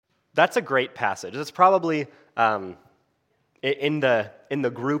That's a great passage. It's probably in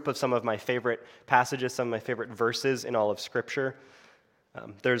the group of some of my favorite passages, some of my favorite verses in all of Scripture.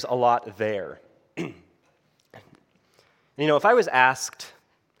 There's a lot there. If I was asked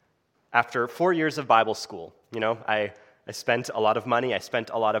after 4 years of Bible school, I spent a lot of money, I spent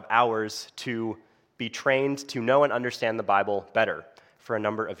a lot of hours to be trained to know and understand the Bible better for a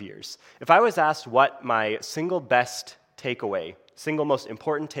number of years. If I was asked what my single best takeaway, single most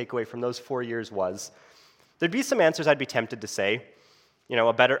important takeaway from those 4 years was, there'd be some answers I'd be tempted to say.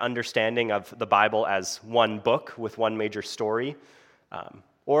 A better understanding of the Bible as one book with one major story,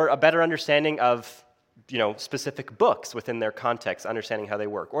 or a better understanding of specific books within their context, understanding how they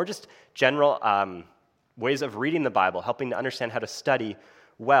work, or just general ways of reading the Bible, helping to understand how to study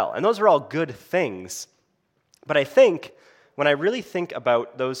well. And those are all good things. But I think when I really think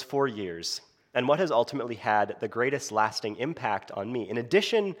about those 4 years and what has ultimately had the greatest lasting impact on me, in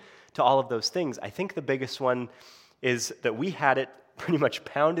addition to all of those things, I think the biggest one is that we had it pretty much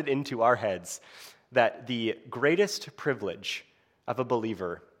pounded into our heads that the greatest privilege of a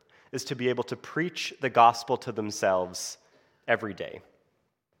believer is to be able to preach the gospel to themselves every day.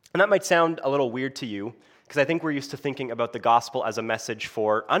 And that might sound a little weird to you, because I think we're used to thinking about the gospel as a message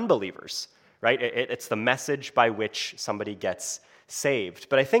for unbelievers, right? It's the message by which somebody gets saved.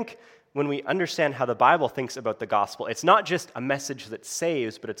 But I think when we understand how the Bible thinks about the gospel, it's not just a message that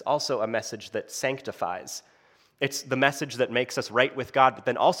saves, but it's also a message that sanctifies. It's the message that makes us right with God, but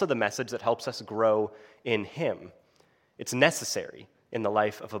then also the message that helps us grow in Him. It's necessary in the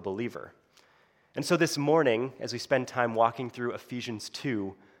life of a believer. And so this morning, as we spend time walking through Ephesians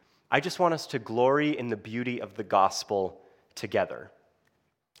 2, I just want us to glory in the beauty of the gospel together.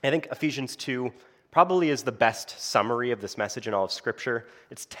 I think Ephesians 2 probably is the best summary of this message in all of Scripture.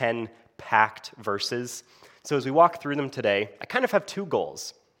 It's 10 packed verses. So as we walk through them today, I kind of have two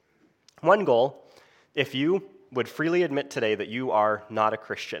goals. One goal, if you would freely admit today that you are not a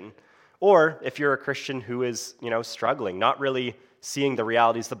Christian, or if you're a Christian who is, struggling, not really seeing the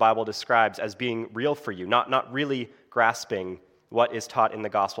realities the Bible describes as being real for you, not really grasping what is taught in the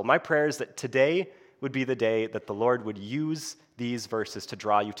gospel. My prayer is that today would be the day that the Lord would use these verses to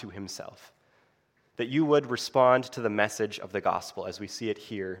draw you to Himself, that you would respond to the message of the gospel as we see it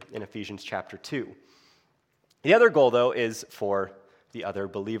here in Ephesians chapter 2. The other goal, though, is for the other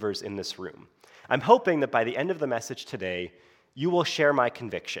believers in this room. I'm hoping that by the end of the message today, you will share my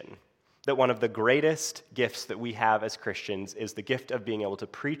conviction that one of the greatest gifts that we have as Christians is the gift of being able to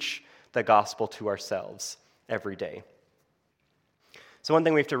preach the gospel to ourselves every day. So one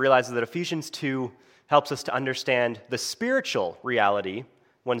thing we have to realize is that Ephesians 2 helps us to understand the spiritual reality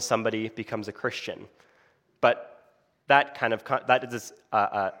when somebody becomes a Christian. But that is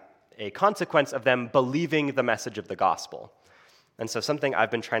a consequence of them believing the message of the gospel. And so something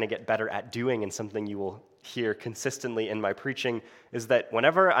I've been trying to get better at doing, and something you will hear consistently in my preaching, is that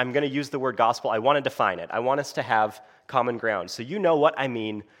whenever I'm going to use the word gospel, I want to define it. I want us to have common ground. So you know what I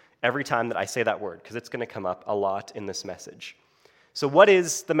mean every time that I say that word, because it's going to come up a lot in this message. So what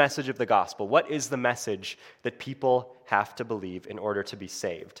is the message of the gospel? What is the message that people have to believe in order to be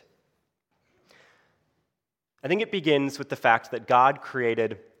saved? I think it begins with the fact that God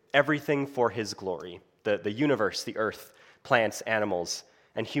created everything for His glory, the universe, the earth, plants, animals,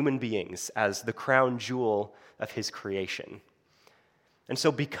 and human beings as the crown jewel of His creation. And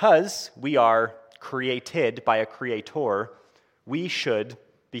so because we are created by a creator, we should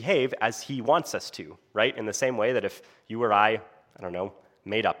behave as He wants us to, right? In the same way that if you or I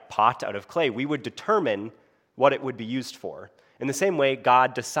made a pot out of clay, we would determine what it would be used for. In the same way,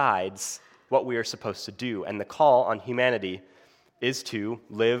 God decides what we are supposed to do, and the call on humanity is to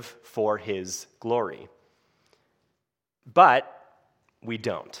live for His glory. But we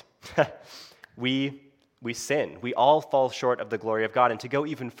don't. We sin. We all fall short of the glory of God, and to go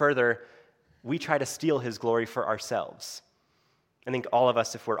even further, we try to steal His glory for ourselves. I think all of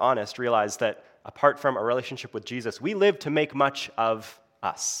us, if we're honest, realize that apart from a relationship with Jesus, we live to make much of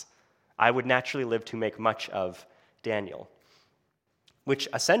us. I would naturally live to make much of Daniel, which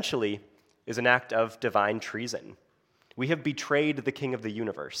essentially is an act of divine treason. We have betrayed the King of the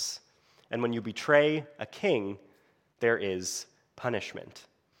universe, and when you betray a king, there is punishment.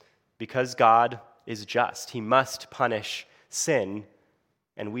 Because God is just, He must punish sin,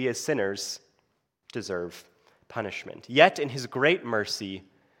 and we as sinners deserve punishment. Yet in His great mercy,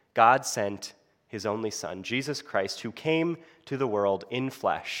 God sent His only Son, Jesus Christ, who came to the world in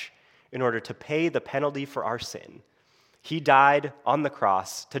flesh in order to pay the penalty for our sin. He died on the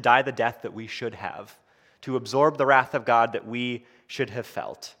cross to die the death that we should have, to absorb the wrath of God that we should have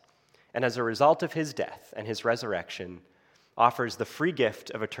felt. And as a result of His death and His resurrection, offers the free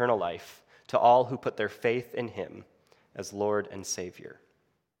gift of eternal life to all who put their faith in him as Lord and Savior.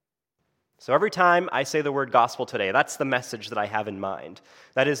 So every time I say the word gospel today, that's the message that I have in mind.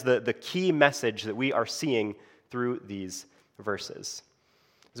 That is the key message that we are seeing through these verses.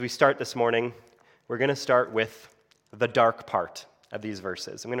 As we start this morning, we're going to start with the dark part of these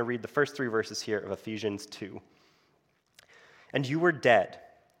verses. I'm going to read the first 3 verses here of Ephesians 2. And you were dead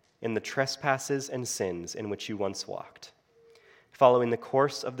in the trespasses and sins in which you once walked, following the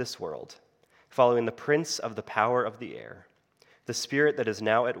course of this world, following the prince of the power of the air, the spirit that is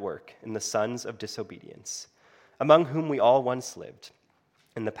now at work in the sons of disobedience, among whom we all once lived,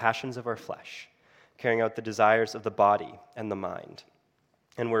 in the passions of our flesh, carrying out the desires of the body and the mind,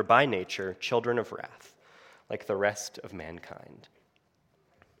 and were by nature children of wrath, like the rest of mankind.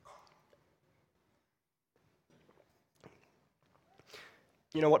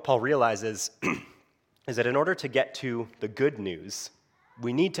 You know, what Paul realizes is that in order to get to the good news,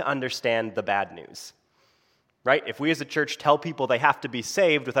 we need to understand the bad news. Right? If we as a church tell people they have to be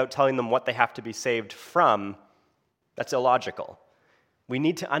saved without telling them what they have to be saved from, that's illogical. We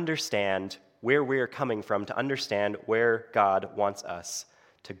need to understand where we're coming from to understand where God wants us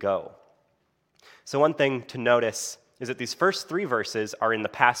to go. So one thing to notice is that these first 3 verses are in the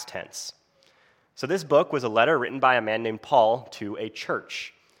past tense. So this book was a letter written by a man named Paul to a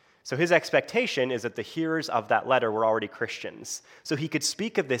church. So his expectation is that the hearers of that letter were already Christians. So he could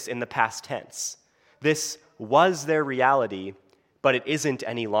speak of this in the past tense. This was their reality, but it isn't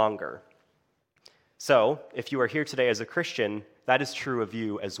any longer. So, if you are here today as a Christian, that is true of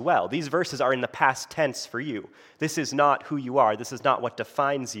you as well. These verses are in the past tense for you. This is not who you are. This is not what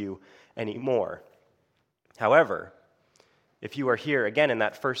defines you anymore. However, if you are here, again, in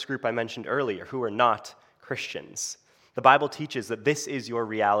that first group I mentioned earlier, who are not Christians, the Bible teaches that this is your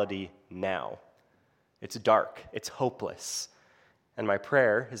reality now. It's dark. It's hopeless. And my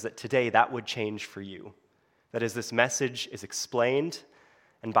prayer is that today that would change for you. That as this message is explained,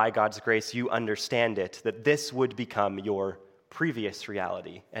 and by God's grace you understand it, that this would become your previous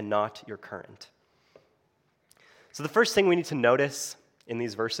reality and not your current. So the first thing we need to notice in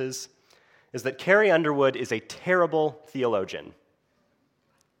these verses is that Carrie Underwood is a terrible theologian.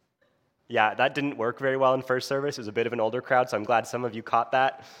 Yeah, that didn't work very well in first service. It was a bit of an older crowd, so I'm glad some of you caught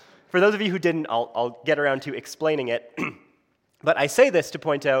that. For those of you who didn't, I'll get around to explaining it. But I say this to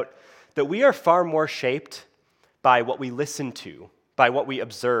point out that we are far more shaped by what we listen to, by what we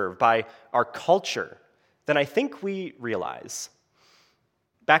observe, by our culture, than I think we realize.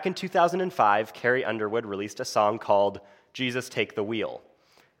 Back in 2005, Carrie Underwood released a song called Jesus Take the Wheel,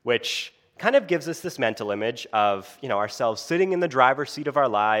 which kind of gives us this mental image of, ourselves sitting in the driver's seat of our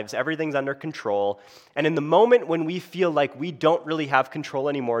lives, everything's under control, and in the moment when we feel like we don't really have control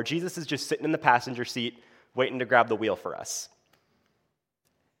anymore, Jesus is just sitting in the passenger seat waiting to grab the wheel for us.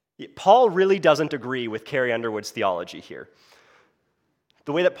 Paul really doesn't agree with Carrie Underwood's theology here.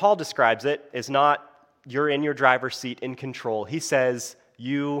 The way that Paul describes it is not you're in your driver's seat in control. He says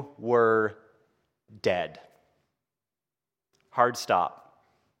you were dead. Hard stop.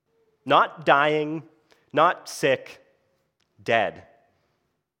 Not dying, not sick, dead.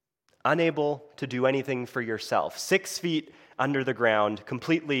 Unable to do anything for yourself. 6 feet under the ground,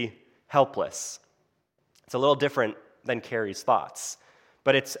 completely helpless. It's a little different than Carrie's thoughts,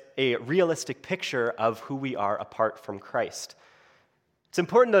 but it's a realistic picture of who we are apart from Christ. It's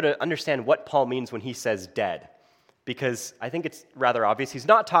important, though, to understand what Paul means when he says dead, because I think it's rather obvious. He's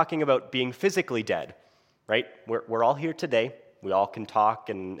not talking about being physically dead, right? We're all here today. We all can talk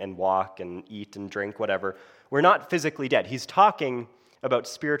and walk and eat and drink, whatever. We're not physically dead. He's talking about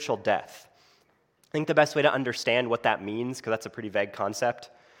spiritual death. I think the best way to understand what that means, because that's a pretty vague concept,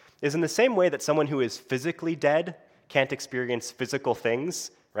 is in the same way that someone who is physically dead can't experience physical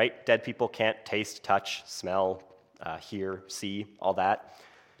things, right? Dead people can't taste, touch, smell, hear, see, all that.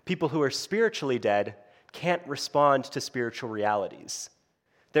 People who are spiritually dead can't respond to spiritual realities.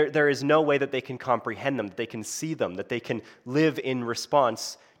 There is no way that they can comprehend them, that they can see them, that they can live in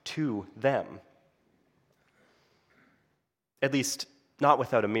response to them. At least, not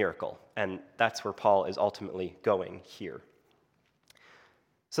without a miracle, and that's where Paul is ultimately going here.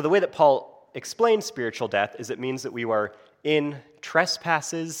 So the way that Paul explains spiritual death is it means that we are in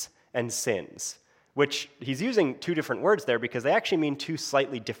trespasses and sins, which he's using 2 different words there because they actually mean 2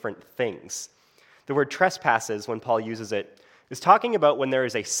 slightly different things. The word trespasses, when Paul uses it, is talking about when there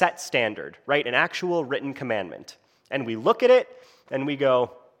is a set standard, right? An actual written commandment. And we look at it and we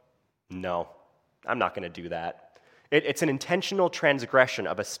go, no, I'm not going to do that. It's an intentional transgression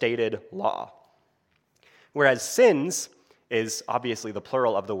of a stated law. Whereas sins is obviously the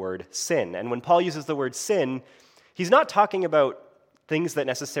plural of the word sin. And when Paul uses the word sin, He's not talking about things that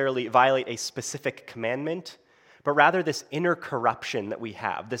necessarily violate a specific commandment, but rather this inner corruption that we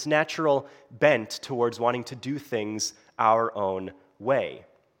have, this natural bent towards wanting to do things our own way.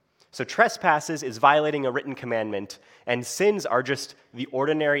 So trespasses is violating a written commandment, and sins are just the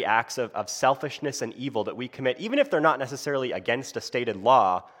ordinary acts of selfishness and evil that we commit, even if they're not necessarily against a stated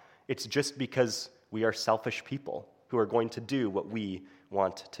law. It's just because we are selfish people who are going to do what we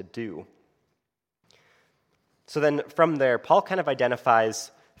want to do. So then from there, Paul kind of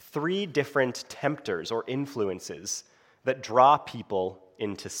identifies 3 different tempters or influences that draw people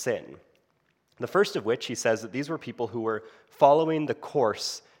into sin. The first of which, he says that these were people who were following the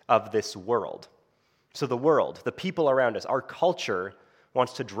course of this world. So the world, the people around us, our culture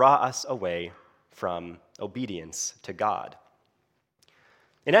wants to draw us away from obedience to God.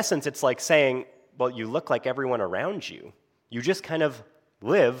 In essence, it's like saying, well, you look like everyone around you. You just kind of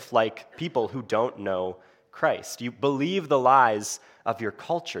live like people who don't know Christ. You believe the lies of your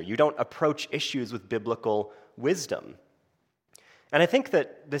culture. You don't approach issues with biblical wisdom. And I think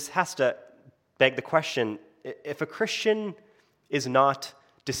that this has to beg the question, if a Christian is not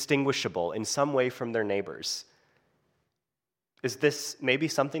distinguishable in some way from their neighbors, is this maybe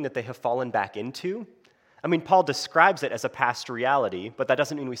something that they have fallen back into? I mean, Paul describes it as a past reality, but that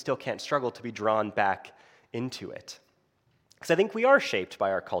doesn't mean we still can't struggle to be drawn back into it. Because I think we are shaped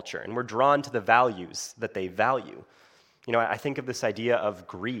by our culture, and we're drawn to the values that they value. You know, I think of this idea of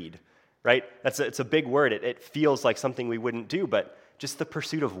greed, right? It's a big word. It feels like something we wouldn't do, but just the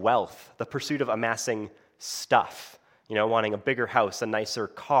pursuit of wealth, the pursuit of amassing stuff, you know, wanting a bigger house, a nicer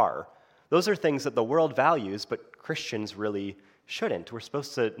car. Those are things that the world values, but Christians really shouldn't. We're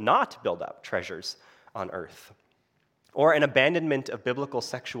supposed to not build up treasures on earth. Or an abandonment of biblical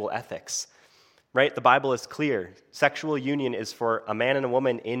sexual ethics, right? The Bible is clear. Sexual union is for a man and a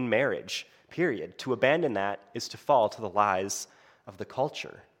woman in marriage, period. To abandon that is to fall to the lies of the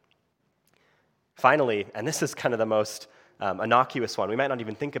culture. Finally, and this is kind of the most innocuous one, we might not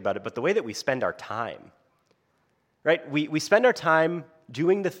even think about it, but the way that we spend our time, right? We spend our time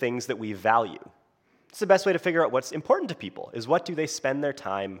doing the things that we value. It's the best way to figure out what's important to people, is what do they spend their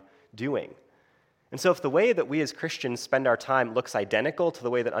time doing? And so if the way that we as Christians spend our time looks identical to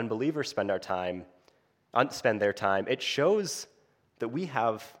the way that unbelievers spend their time, it shows that we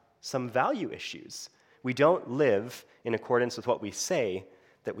have some value issues. We don't live in accordance with what we say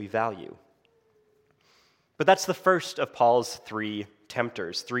that we value. But that's the first of Paul's 3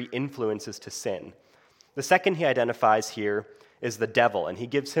 tempters, 3 influences to sin. The second he identifies here is the devil, and he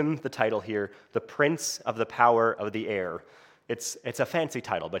gives him the title here, the prince of the power of the air. It's a fancy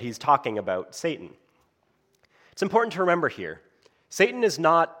title, but he's talking about Satan. It's important to remember here, Satan is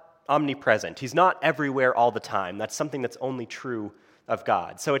not omnipresent. He's not everywhere all the time. That's something that's only true of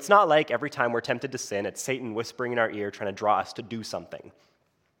God. So it's not like every time we're tempted to sin, it's Satan whispering in our ear trying to draw us to do something.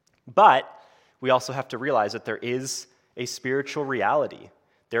 But we also have to realize that there is a spiritual reality.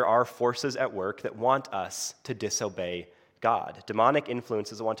 There are forces at work that want us to disobey God, demonic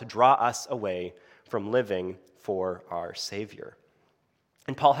influences that want to draw us away from living for our Savior.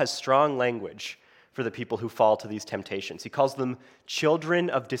 And Paul has strong language for the people who fall to these temptations. He calls them children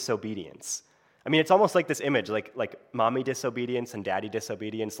of disobedience. I mean, it's almost like this image, like mommy disobedience and daddy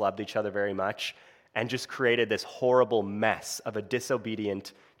disobedience loved each other very much and just created this horrible mess of a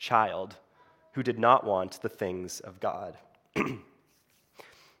disobedient child who did not want the things of God.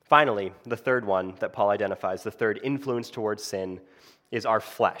 Finally, the third one that Paul identifies, the third influence towards sin, is our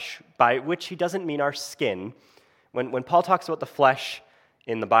flesh, by which he doesn't mean our skin. When Paul talks about the flesh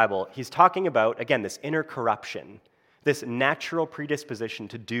in the Bible, he's talking about, again, this inner corruption, this natural predisposition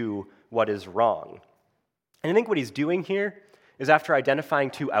to do what is wrong. And I think what he's doing here is, after identifying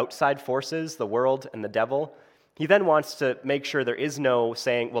 2 outside forces, the world and the devil, he then wants to make sure there is no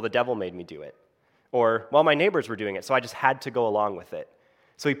saying, well, the devil made me do it. Or, well, my neighbors were doing it, so I just had to go along with it.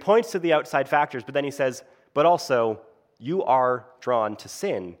 So he points to the outside factors, but then he says, but also, you are drawn to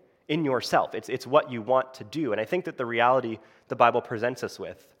sin in yourself. It's what you want to do. And I think that the reality the Bible presents us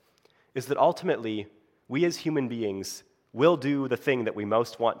with is that ultimately, we as human beings will do the thing that we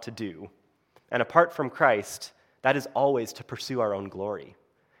most want to do. And apart from Christ, that is always to pursue our own glory.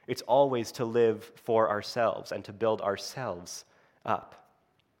 It's always to live for ourselves and to build ourselves up.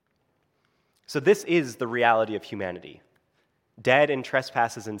 So this is the reality of humanity. Dead in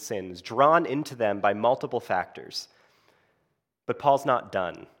trespasses and sins, drawn into them by multiple factors. But Paul's not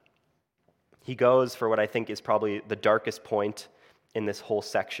done. He goes for what I think is probably the darkest point in this whole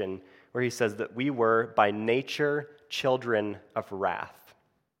section, where he says that we were by nature children of wrath.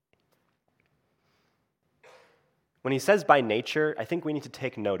 When he says by nature, I think we need to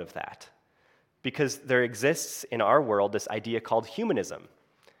take note of that. because there exists in our world this idea called humanism,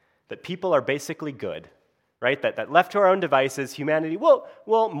 that people are basically good, right? That left to our own devices, humanity will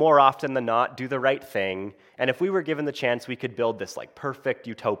more often than not do the right thing, and if we were given the chance, we could build this like perfect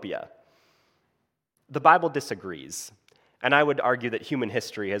utopia. The Bible disagrees, and I would argue that human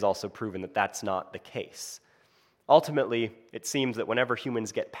history has also proven that that's not the case. Ultimately, it seems that whenever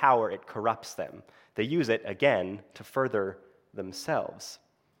humans get power, it corrupts them. They use it, again, to further themselves.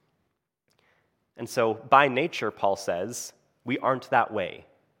 And so, by nature, Paul says, we aren't that way.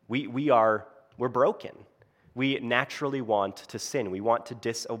 We're broken. We naturally want to sin. We want to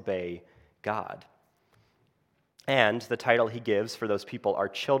disobey God. And the title he gives for those people are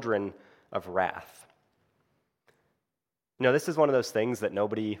children of wrath. This is one of those things that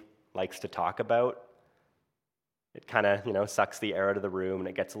nobody likes to talk about. It kind of, sucks the air out of the room, and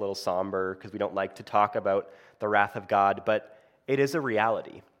it gets a little somber because we don't like to talk about the wrath of God, but it is a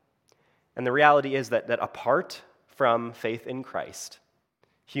reality. And the reality is that apart from faith in Christ,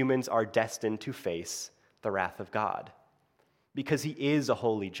 humans are destined to face the wrath of God because he is a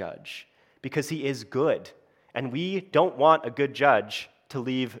holy judge, because he is good, and we don't want a good judge to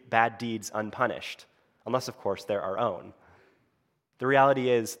leave bad deeds unpunished, unless, of course, they're our own. The reality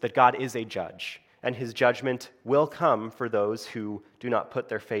is that God is a judge, and his judgment will come for those who do not put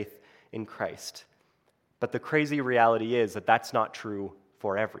their faith in Christ. But the crazy reality is that that's not true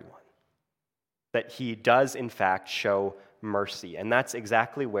for everyone, that he does, in fact, show mercy. And that's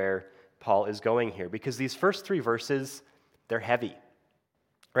exactly where Paul is going here, because these first 3 verses, they're heavy,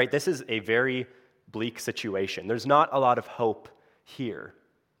 right? This is a very bleak situation. There's not a lot of hope here,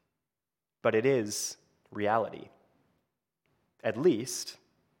 but it is reality, at least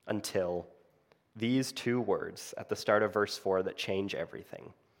until these 2 words at the start of verse 4 that change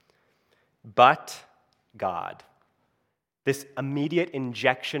everything. But God. This immediate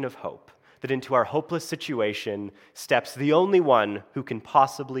injection of hope, that into our hopeless situation steps the only one who can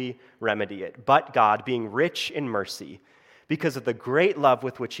possibly remedy it, but God, being rich in mercy, because of the great love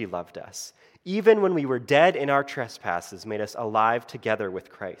with which he loved us, even when we were dead in our trespasses, made us alive together with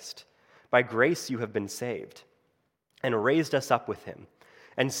Christ. By grace you have been saved, and raised us up with him,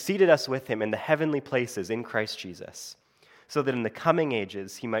 and seated us with him in the heavenly places in Christ Jesus, so that in the coming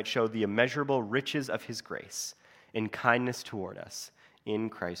ages he might show the immeasurable riches of his grace in kindness toward us in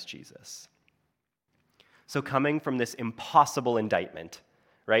Christ Jesus. So coming from this impossible indictment,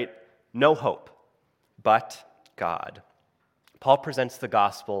 right? No hope, but God. Paul presents the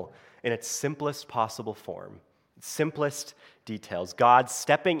gospel in its simplest possible form, its simplest details, God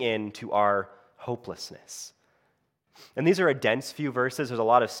stepping into our hopelessness. And these are a dense few verses. There's a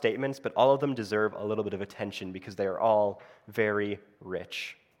lot of statements, but all of them deserve a little bit of attention because they are all very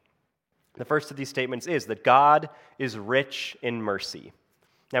rich. The first of these statements is that God is rich in mercy.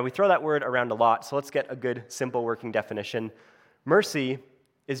 Now, we throw that word around a lot, so let's get a good, simple working definition. Mercy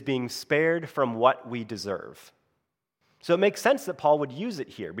is being spared from what we deserve. So it makes sense that Paul would use it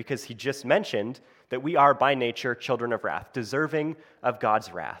here because he just mentioned that we are by nature children of wrath, deserving of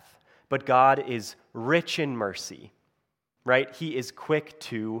God's wrath. But God is rich in mercy, right? He is quick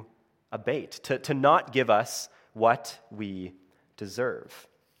to abate, to not give us what we deserve.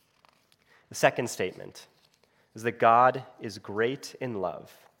 The second statement is that God is great in love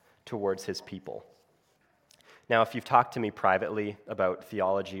towards his people. Now, if you've talked to me privately about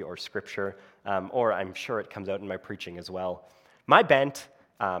theology or scripture, or I'm sure it comes out in my preaching as well, my bent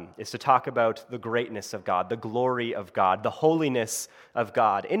is to talk about the greatness of God, the glory of God, the holiness of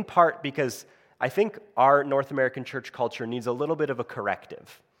God, in part because I think our North American church culture needs a little bit of a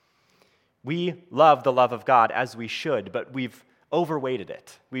corrective. We love the love of God as we should, but we've overweighted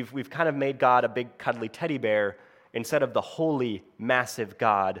it. We've kind of made God a big cuddly teddy bear instead of the holy, massive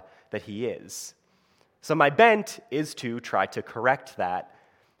God that he is. So my bent is to try to correct that,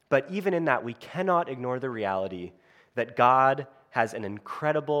 but even in that, we cannot ignore the reality that God has an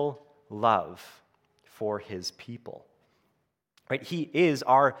incredible love for his people. Right? He is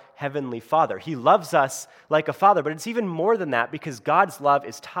our heavenly Father. He loves us like a father, but it's even more than that because God's love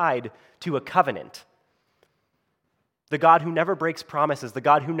is tied to a covenant. The God who never breaks promises, the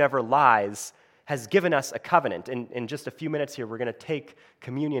God who never lies, has given us a covenant. In just a few minutes here, we're going to take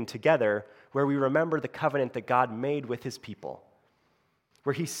communion together where we remember the covenant that God made with his people,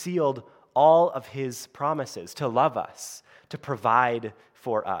 where he sealed all of his promises to love us, to provide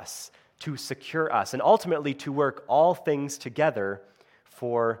for us, to secure us, and ultimately to work all things together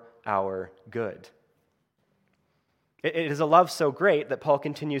for our good. It is a love so great that Paul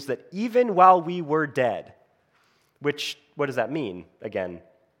continues that even while we were dead, which, what does that mean? Again,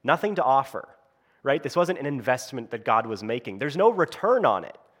 nothing to offer, right? This wasn't an investment that God was making. There's no return on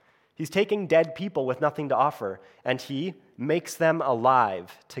it. He's taking dead people with nothing to offer, and he makes them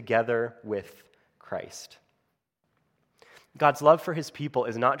alive together with Christ. God's love for his people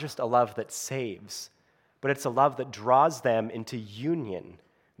is not just a love that saves, but it's a love that draws them into union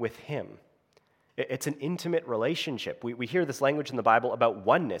with him. It's an intimate relationship. We hear this language in the Bible about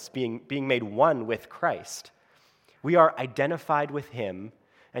oneness, being made one with Christ. We are identified with him,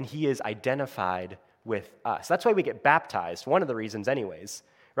 and he is identified with us. That's why we get baptized, one of the reasons anyways.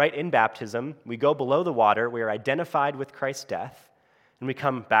 Right? In baptism, we go below the water, we are identified with Christ's death, and we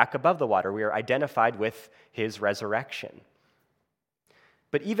come back above the water, we are identified with his resurrection.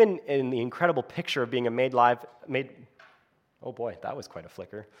 But even in the incredible picture of being oh boy, that was quite a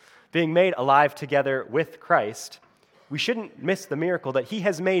flicker, being made alive together with Christ, we shouldn't miss the miracle that he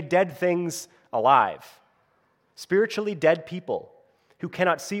has made dead things alive. Spiritually dead people who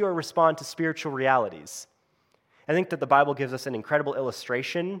cannot see or respond to spiritual realities. I think that the Bible gives us an incredible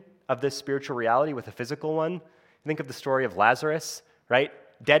illustration of this spiritual reality with a physical one. Think of the story of Lazarus, right?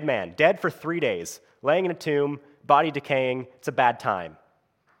 Dead man, dead for 3 days, laying in a tomb, body decaying. It's a bad time.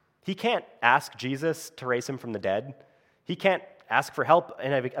 He can't ask Jesus to raise him from the dead. He can't ask for help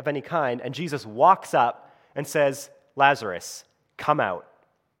of any kind, and Jesus walks up and says, Lazarus, come out.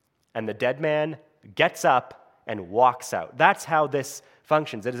 And the dead man gets up and walks out. That's how this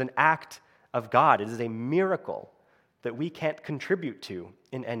functions. It is an act of God. It is a miracle that we can't contribute to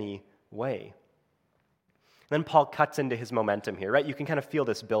in any way. Then Paul cuts into his momentum here, right? You can kind of feel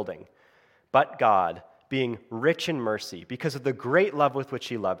this building. But God, being rich in mercy, because of the great love with which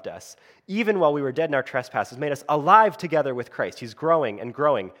he loved us, even while we were dead in our trespasses, made us alive together with Christ. He's growing and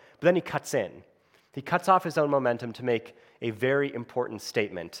growing, but then he cuts in. He cuts off his own momentum to make a very important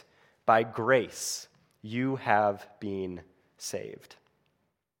statement. By grace, you have been saved.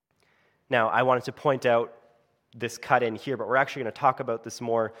 Now, I wanted to point out this cut in here, but we're actually going to talk about this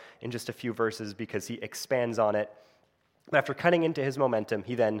more in just a few verses because he expands on it. But after cutting into his momentum,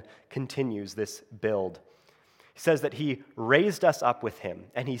 he then continues this build. He says that he raised us up with him,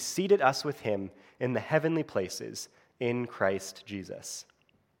 and he seated us with him in the heavenly places in Christ Jesus.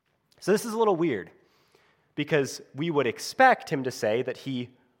 So this is a little weird, because we would expect him to say that he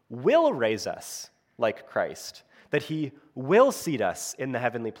will raise us like Christ, that he will seat us in the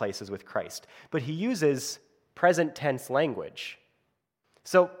heavenly places with Christ. But he uses present tense language.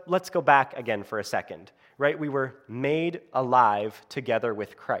 So let's go back again for a second, right? We were made alive together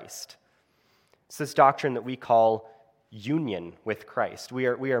with Christ. It's this doctrine that we call union with Christ. We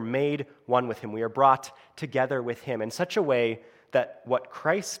are made one with him. We are brought together with him in such a way that what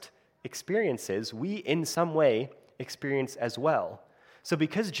Christ experiences, we in some way experience as well. So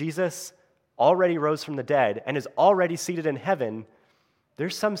because Jesus already rose from the dead and is already seated in heaven,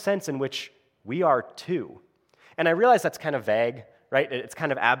 there's some sense in which we are too. And I realize that's kind of vague, right? It's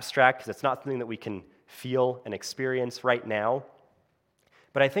kind of abstract because it's not something that we can feel and experience right now.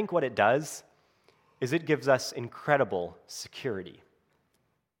 But I think what it does is it gives us incredible security.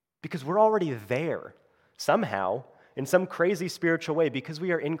 Because we're already there somehow, in some crazy spiritual way. Because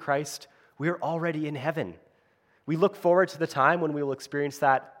we are in Christ, we are already in heaven. We look forward to the time when we will experience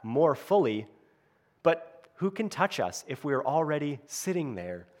that more fully, but who can touch us if we are already sitting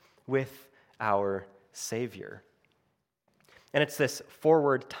there with our Savior? And it's this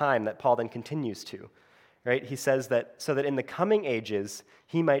forward time that Paul then continues to, right? He says that so that in the coming ages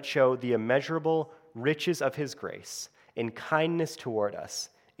he might show the immeasurable riches of his grace in kindness toward us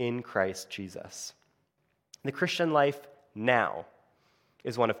in Christ Jesus. The Christian life now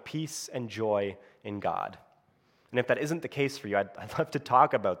is one of peace and joy in God. And if that isn't the case for you, I'd love to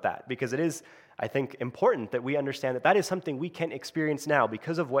talk about that, because it is, I think, important that we understand that that is something we can experience now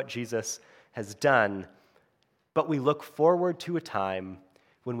because of what Jesus has done. But we look forward to a time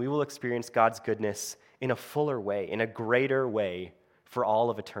when we will experience God's goodness in a fuller way, in a greater way for all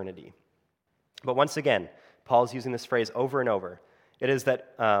of eternity. But once again, Paul's using this phrase over and over. It is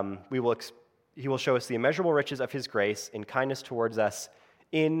that he will show us the immeasurable riches of his grace in kindness towards us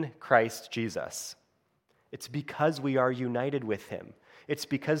in Christ Jesus. It's because we are united with him. It's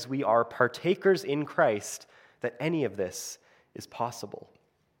because we are partakers in Christ that any of this is possible.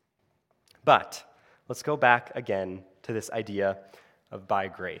 But let's go back again to this idea of by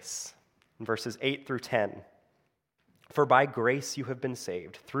grace. In verses 8 through 10, for by grace you have been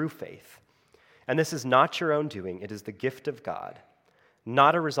saved through faith. And this is not your own doing, it is the gift of God,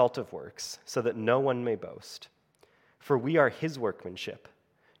 not a result of works, so that no one may boast. For we are his workmanship,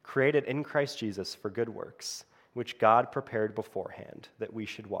 created in Christ Jesus for good works, which God prepared beforehand that we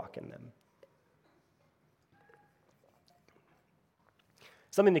should walk in them.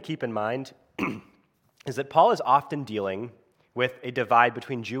 Something to keep in mind is that Paul is often dealing with a divide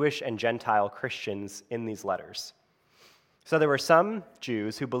between Jewish and Gentile Christians in these letters. So there were some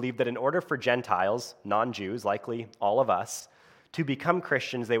Jews who believed that in order for Gentiles, non-Jews, likely all of us, to become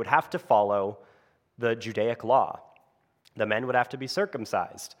Christians, they would have to follow the Judaic law. The men would have to be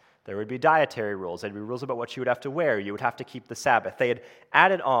circumcised. There would be dietary rules. There'd be rules about what you would have to wear. You would have to keep the Sabbath. They had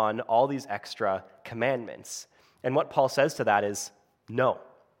added on all these extra commandments. And what Paul says to that is, no,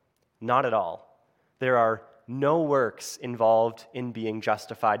 not at all. There are no works involved in being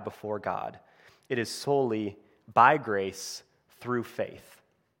justified before God. It is solely by grace through faith.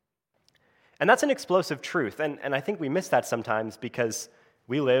 And that's an explosive truth, and I think we miss that sometimes because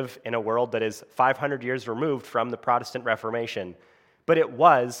we live in a world that is 500 years removed from the Protestant Reformation. But it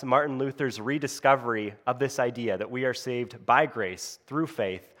was Martin Luther's rediscovery of this idea that we are saved by grace through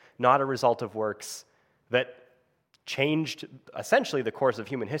faith, not a result of works, that changed essentially the course of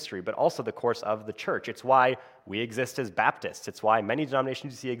human history, but also the course of the church. It's why we exist as Baptists. It's why many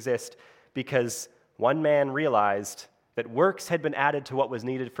denominations you see exist, because one man realized that works had been added to what was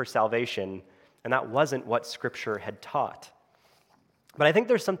needed for salvation, and that wasn't what Scripture had taught. But I think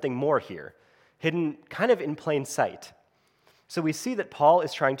there's something more here, hidden kind of in plain sight. So we see that Paul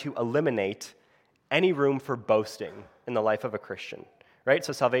is trying to eliminate any room for boasting in the life of a Christian, right?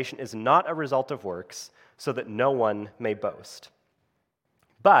 So salvation is not a result of works, so that no one may boast.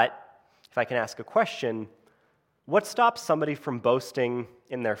 But, if I can ask a question, what stops somebody from boasting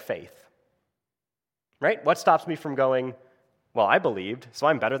in their faith? Right? What stops me from going, well, I believed, so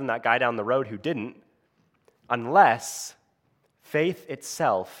I'm better than that guy down the road who didn't, unless faith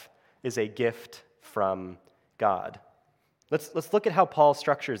itself is a gift from God. Let's look at how Paul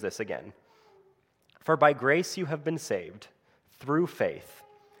structures this again. For by grace you have been saved through faith,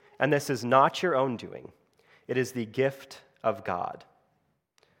 and this is not your own doing. It is the gift of God.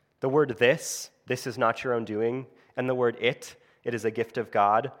 The word this is not your own doing, and the word it is a gift of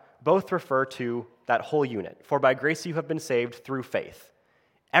God, both refer to that whole unit. For by grace you have been saved through faith.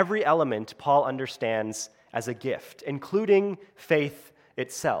 Every element Paul understands as a gift, including faith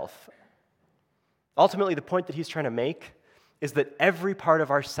itself. Ultimately, the point that he's trying to make is that every part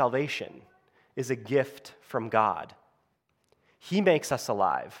of our salvation is a gift from God. He makes us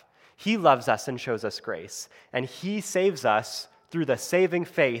alive. He loves us and shows us grace, and he saves us through the saving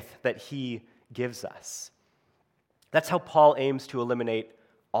faith that he gives us. That's how Paul aims to eliminate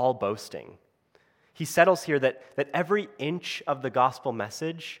all boasting. He settles here that every inch of the gospel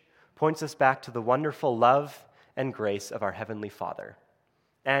message points us back to the wonderful love and grace of our Heavenly Father.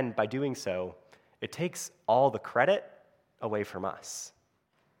 And by doing so, it takes all the credit away from us.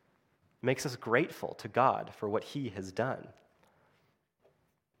 It makes us grateful to God for what he has done.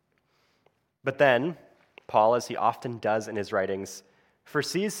 But then, Paul, as he often does in his writings,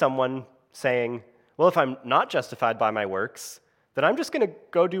 foresees someone saying, well, if I'm not justified by my works, then I'm just going to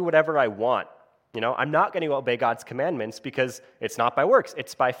go do whatever I want. I'm not going to obey God's commandments because it's not by works,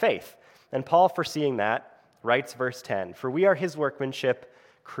 it's by faith. And Paul, foreseeing that, writes verse 10, for we are his workmanship,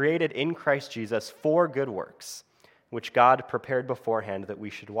 created in Christ Jesus for good works, which God prepared beforehand that we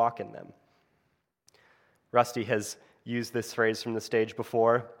should walk in them. Rusty has used this phrase from the stage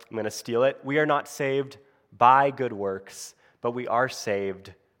before. I'm going to steal it. We are not saved by good works, but we are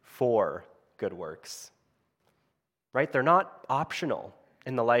saved for good works. Right? They're not optional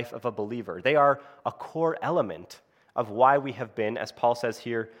in the life of a believer. They are a core element of why we have been, as Paul says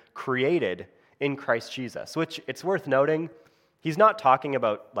here, created in Christ Jesus, which it's worth noting, he's not talking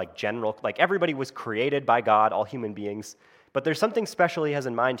about general, everybody was created by God, all human beings, but there's something special he has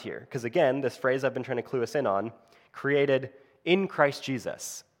in mind here, because again, this phrase I've been trying to clue us in on, created in Christ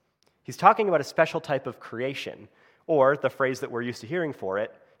Jesus. He's talking about a special type of creation, or the phrase that we're used to hearing for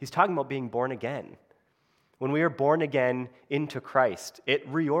it, he's talking about being born again. When we are born again into Christ,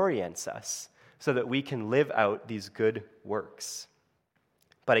 it reorients us so that we can live out these good works.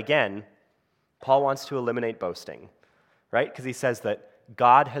 But again, Paul wants to eliminate boasting, right? Because he says that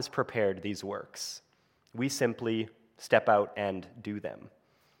God has prepared these works. We simply step out and do them.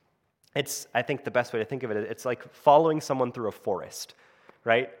 I think the best way to think of it, it's like following someone through a forest,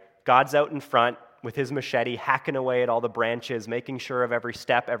 right? God's out in front with his machete, hacking away at all the branches, making sure of every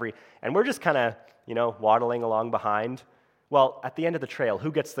step, and we're just kind of, waddling along behind. Well, at the end of the trail,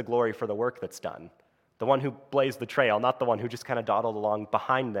 who gets the glory for the work that's done? The one who blazed the trail, not the one who just kind of dawdled along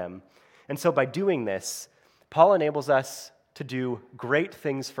behind them. And so by doing this, Paul enables us to do great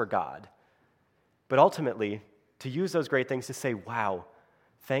things for God, but ultimately to use those great things to say, wow,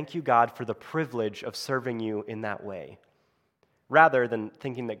 thank you, God, for the privilege of serving you in that way, rather than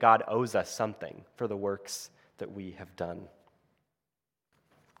thinking that God owes us something for the works that we have done.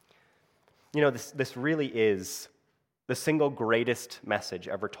 This the single greatest message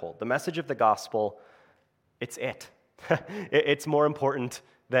ever told. The message of the gospel, it's it. It's more important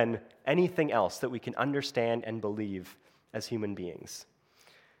than anything else that we can understand and believe as human beings.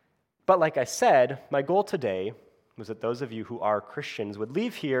 But like I said, my goal today was that those of you who are Christians would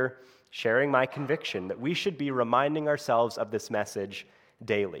leave here sharing my conviction that we should be reminding ourselves of this message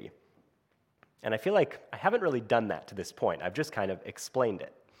daily. And I feel like I haven't really done that to this point. I've just kind of explained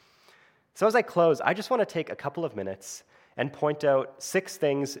it. So as I close, I just want to take a couple of minutes and point out 6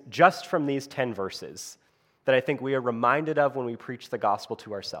 things just from these 10 verses that I think we are reminded of when we preach the gospel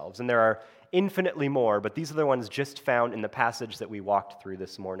to ourselves. And there are infinitely more, but these are the ones just found in the passage that we walked through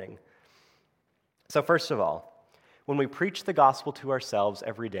this morning. So first of all, when we preach the gospel to ourselves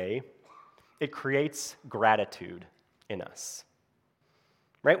every day, it creates gratitude in us.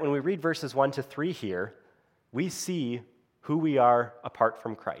 Right? When we read verses 1 to 3 here, we see who we are apart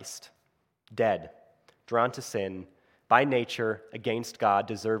from Christ. Dead, drawn to sin, by nature against God,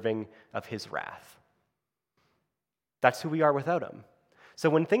 deserving of his wrath. That's who we are without him. So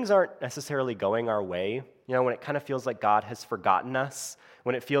when things aren't necessarily going our way, when it kind of feels like God has forgotten us,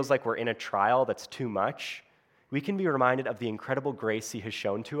 when it feels like we're in a trial that's too much, we can be reminded of the incredible grace he has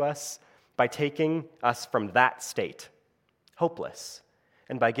shown to us by taking us from that state, hopeless,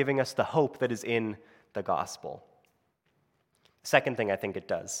 and by giving us the hope that is in the gospel. Second thing I think it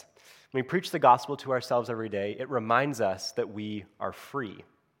does, when we preach the gospel to ourselves every day, it reminds us that we are free.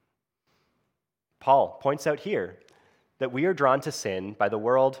 Paul points out here that we are drawn to sin by the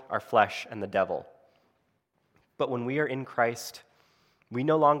world, our flesh, and the devil. But when we are in Christ, we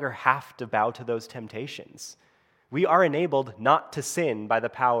no longer have to bow to those temptations. We are enabled not to sin by the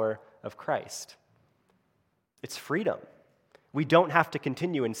power of Christ. It's freedom. We don't have to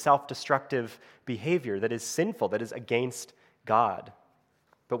continue in self-destructive behavior that is sinful, that is against God.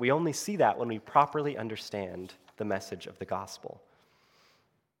 But we only see that when we properly understand the message of the gospel.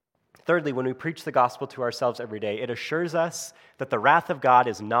 Thirdly, when we preach the gospel to ourselves every day, it assures us that the wrath of God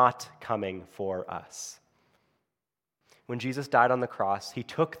is not coming for us. When Jesus died on the cross, he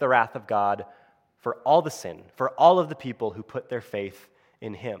took the wrath of God for all the sin, for all of the people who put their faith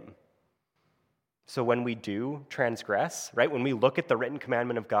in him. So when we do transgress, right, when we look at the written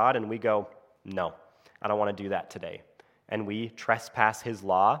commandment of God and we go, no, I don't want to do that today, and we trespass his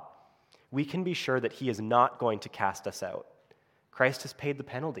law, we can be sure that he is not going to cast us out. Christ has paid the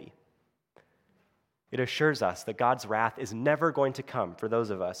penalty. It assures us that God's wrath is never going to come for those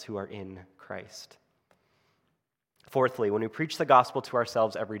of us who are in Christ. Fourthly, when we preach the gospel to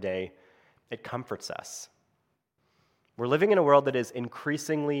ourselves every day, it comforts us. We're living in a world that is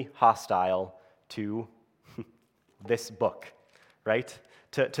increasingly hostile to this book, right?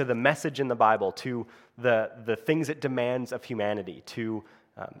 To the message in the Bible, to the things it demands of humanity, to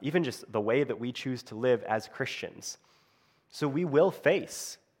even just the way that we choose to live as Christians. So we will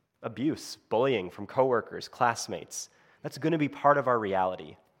face abuse, bullying from coworkers, classmates. That's going to be part of our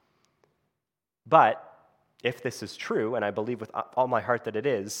reality. But if this is true, and I believe with all my heart that it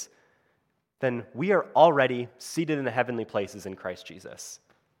is, then we are already seated in the heavenly places in Christ Jesus.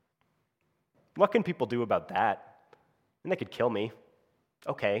 What can people do about that? And they could kill me.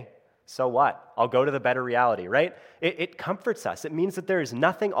 Okay, so what? I'll go to the better reality, right? It comforts us. It means that there is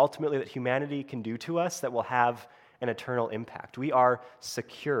nothing ultimately that humanity can do to us that will have an eternal impact. We are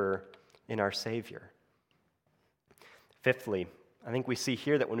secure in our Savior. Fifthly, I think we see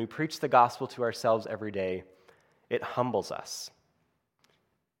here that when we preach the gospel to ourselves every day, it humbles us.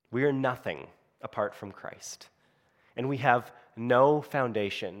 We are nothing apart from Christ, and we have no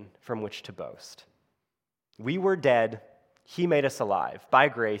foundation from which to boast. We were dead. He made us alive by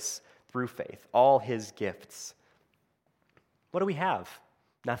grace through faith, all his gifts. What do we have?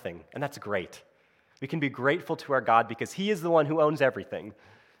 Nothing, and that's great. We can be grateful to our God because he is the one who owns everything.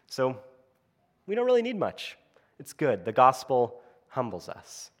 So we don't really need much. It's good. The gospel humbles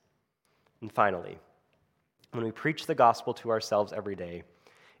us. And finally, when we preach the gospel to ourselves every day,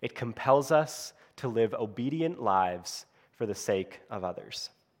 it compels us to live obedient lives for the sake of others.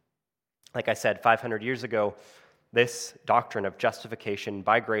 Like I said, 500 years ago, this doctrine of justification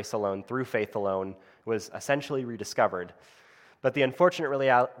by grace alone, through faith alone, was essentially rediscovered. But the unfortunate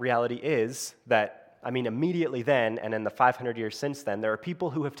reality is that, immediately then, and in the 500 years since then, there are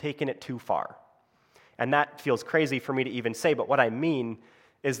people who have taken it too far. And that feels crazy for me to even say, but what I mean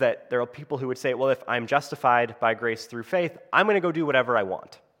is that there are people who would say, well, if I'm justified by grace through faith, I'm going to go do whatever I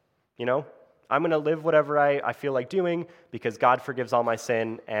want. I'm going to live whatever I feel like doing because God forgives all my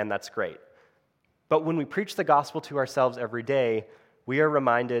sin, and that's great. But when we preach the gospel to ourselves every day, we are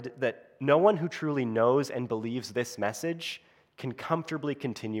reminded that no one who truly knows and believes this message can comfortably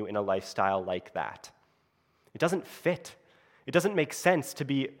continue in a lifestyle like that. It doesn't fit. It doesn't make sense to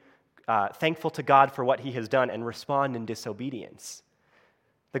be thankful to God for what he has done and respond in disobedience.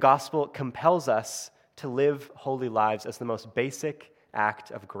 The gospel compels us to live holy lives as the most basic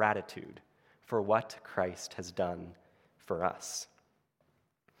act of gratitude for what Christ has done for us.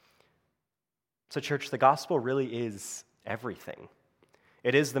 So, church, the gospel really is everything.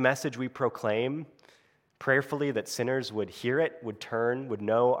 It is the message we proclaim prayerfully that sinners would hear it, would turn, would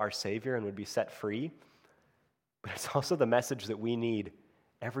know our Savior, and would be set free. But it's also the message that we need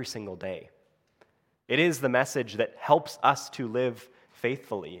every single day. It is the message that helps us to live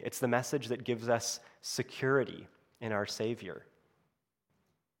faithfully. It's the message that gives us security in our Savior.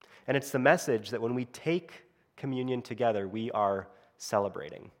 And it's the message that when we take communion together, we are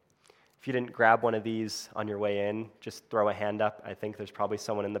celebrating. If you didn't grab one of these on your way in, just throw a hand up. I think there's probably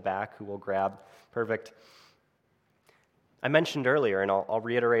someone in the back who will grab. Perfect. I mentioned earlier, and I'll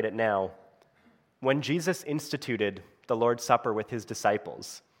reiterate it now, when Jesus instituted the Lord's Supper with his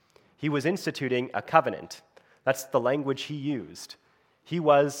disciples, he was instituting a covenant. That's the language he used. He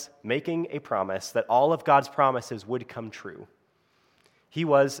was making a promise that all of God's promises would come true. He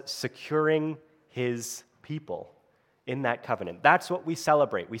was securing his people in that covenant. That's what we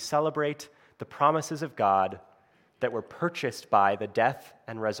celebrate. We celebrate the promises of God that were purchased by the death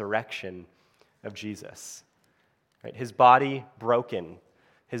and resurrection of Jesus. Right? His body broken,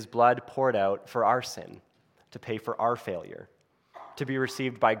 his blood poured out for our sin, to pay for our failure, to be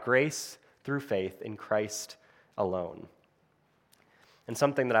received by grace through faith in Christ alone. And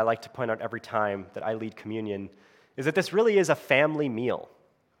something that I like to point out every time that I lead communion is that this really is a family meal.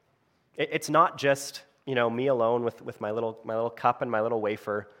 It's not just, me alone with my little cup and my little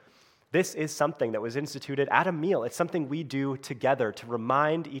wafer. This is something that was instituted at a meal. It's something we do together to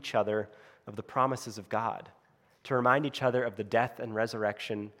remind each other of the promises of God, to remind each other of the death and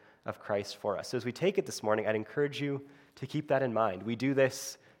resurrection of Christ for us. So as we take it this morning, I'd encourage you to keep that in mind. We do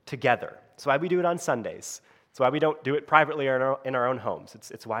this together. That's why we do it on Sundays. It's why we don't do it privately or in our own homes.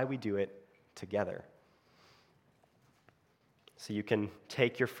 It's why we do it together. So you can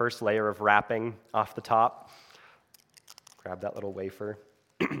take your first layer of wrapping off the top. Grab that little wafer.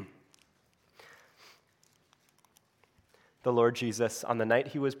 The Lord Jesus, on the night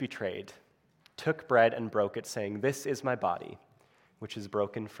he was betrayed, took bread and broke it, saying, "This is my body, which is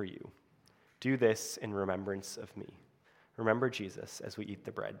broken for you. Do this in remembrance of me." Remember Jesus as we eat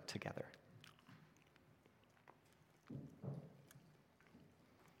the bread together.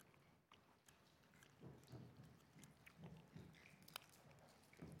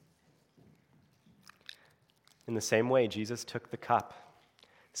 In the same way, Jesus took the cup,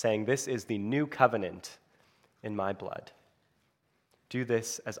 saying, "This is the new covenant in my blood. Do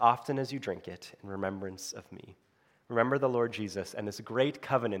this as often as you drink it in remembrance of me." Remember the Lord Jesus and this great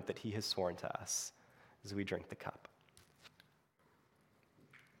covenant that he has sworn to us as we drink the cup.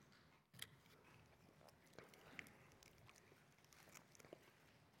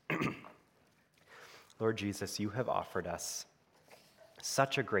 Lord Jesus, you have offered us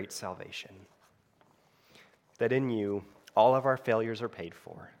such a great salvation, that in you all of our failures are paid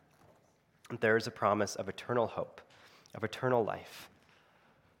for. There is a promise of eternal hope, of eternal life.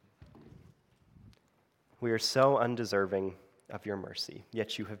 We are so undeserving of your mercy,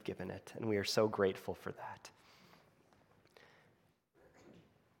 yet you have given it, and we are so grateful for that.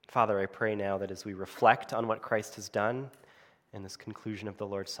 Father, I pray now that as we reflect on what Christ has done in this conclusion of the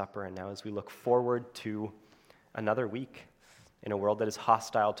Lord's Supper, and now as we look forward to another week in a world that is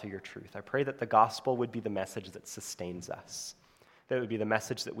hostile to your truth, I pray that the gospel would be the message that sustains us, that it would be the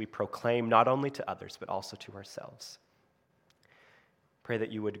message that we proclaim not only to others, but also to ourselves. Pray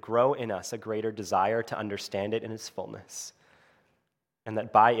that you would grow in us a greater desire to understand it in its fullness, and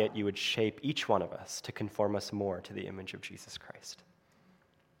that by it you would shape each one of us to conform us more to the image of Jesus Christ.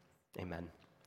 Amen.